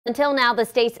Until now, the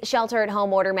state's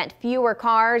shelter-at-home order meant fewer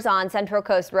cars on Central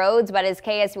Coast roads, but as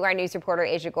KSUR News reporter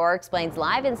Asia Gore explains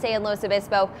live in San Luis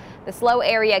Obispo, the SLO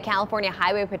area California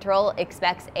Highway Patrol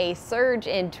expects a surge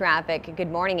in traffic.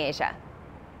 Good morning, Asia.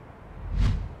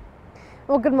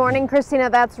 Well, good morning, Christina.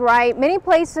 That's right. Many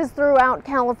places throughout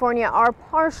California are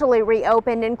partially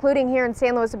reopened, including here in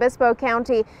San Luis Obispo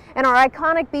County. And our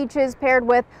iconic beaches paired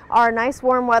with our nice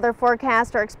warm weather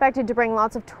forecast are expected to bring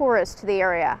lots of tourists to the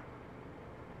area.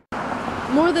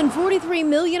 More than 43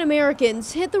 million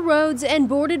Americans hit the roads and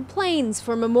boarded planes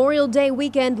for Memorial Day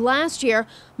weekend last year,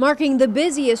 marking the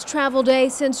busiest travel day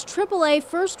since AAA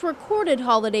first recorded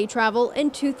holiday travel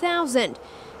in 2000.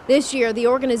 This year, the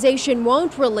organization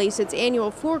won't release its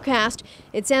annual forecast.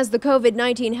 It says the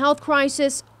COVID-19 health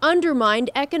crisis undermined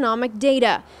economic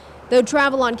data. Though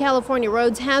travel on California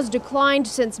roads has declined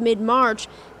since mid-March,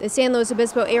 the San Luis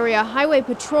Obispo Area Highway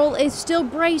Patrol is still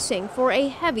bracing for a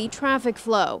heavy traffic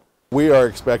flow. We are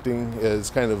expecting is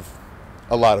kind of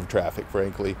a lot of traffic,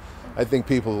 frankly. I think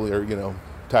people are,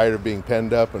 tired of being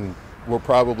penned up, and we're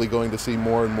probably going to see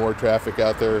more and more traffic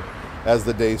out there as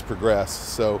the days progress.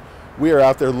 So we are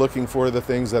out there looking for the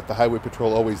things that the Highway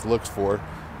Patrol always looks for: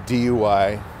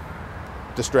 DUI,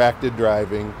 distracted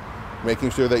driving,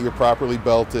 making sure that you're properly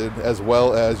belted, as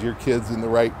well as your kids in the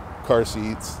right car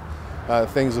seats,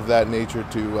 things of that nature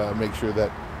to make sure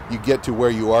that you get to where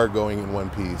you are going in one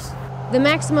piece. The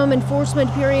maximum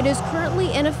enforcement period is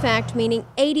currently in effect, meaning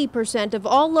 80% of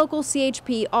all local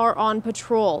CHP are on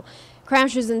patrol.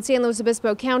 Crashes in San Luis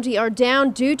Obispo County are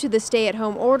down due to the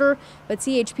stay-at-home order, but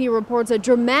CHP reports a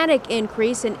dramatic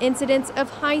increase in incidents of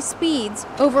high speeds,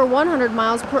 over 100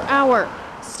 miles per hour.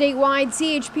 Statewide,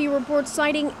 CHP reports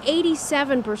citing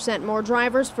 87% more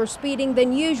drivers for speeding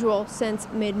than usual since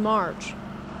mid-March.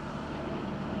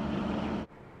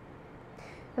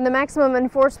 And the maximum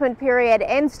enforcement period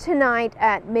ends tonight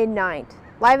at midnight.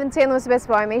 Live in San Luis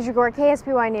Obispo, I'm Asia Gore,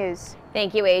 KSPY News.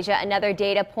 Thank you, Asia. Another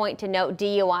data point to note: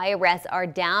 DUI arrests are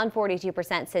down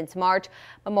 42% since March.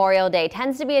 Memorial Day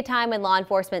tends to be a time when law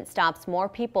enforcement stops more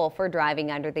people for driving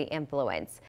under the influence.